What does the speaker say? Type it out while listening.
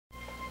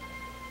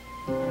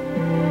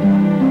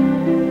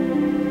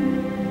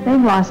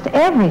They've lost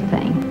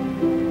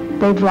everything.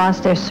 They've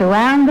lost their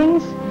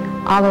surroundings,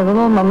 all their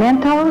little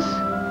mementos,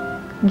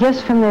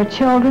 gifts from their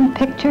children,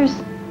 pictures,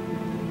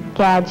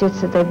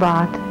 gadgets that they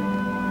bought,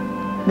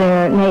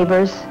 their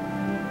neighbors,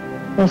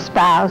 their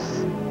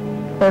spouse,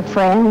 their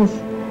friends,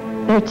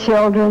 their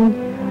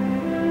children.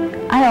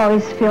 I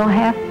always feel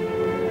half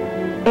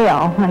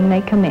ill when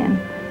they come in.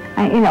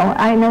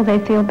 I know they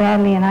feel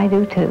badly, and I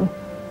do too.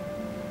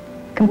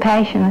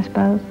 Compassion, I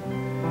suppose.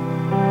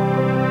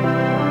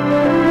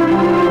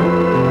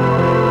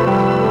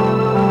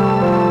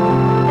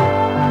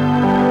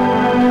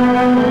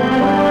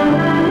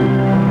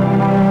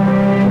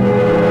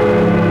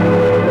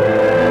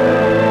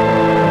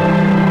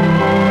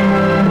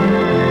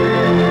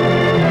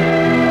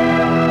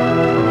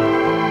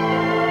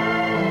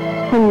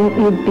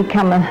 When you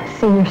become a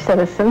senior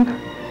citizen,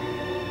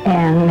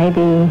 and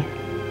maybe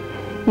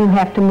you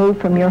have to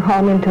move from your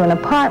home into an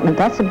apartment,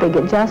 that's a big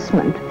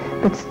adjustment.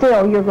 But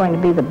still, you're going to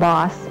be the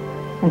boss,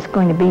 and it's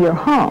going to be your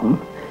home.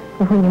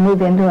 But when you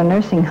move into a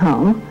nursing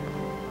home,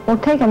 well,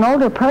 take an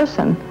older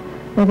person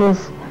that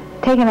is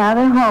taken out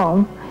of their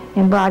home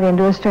and brought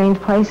into a strange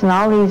place, and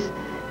all these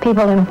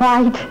people in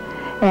white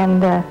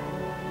and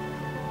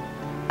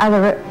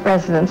other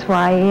residents,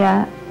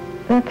 why,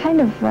 they're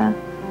kind of,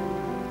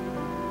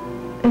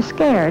 they're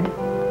scared,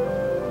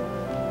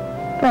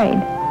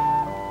 afraid.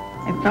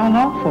 It felt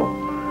awful.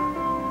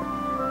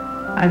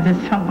 I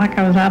just felt like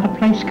I was out of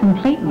place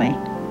completely.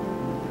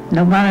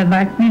 Nobody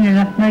liked me, and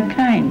nothing they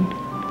kind.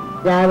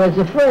 I was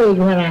afraid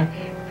when I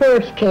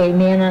first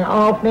came in, and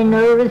awfully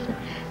nervous,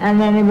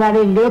 and then everybody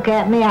would look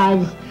at me,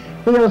 I'd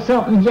feel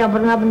something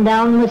jumping up and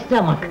down my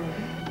stomach.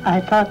 I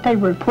thought they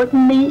were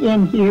putting me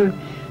in here,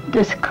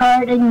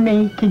 discarding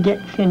me to get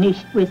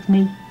finished with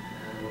me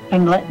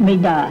and let me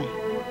die.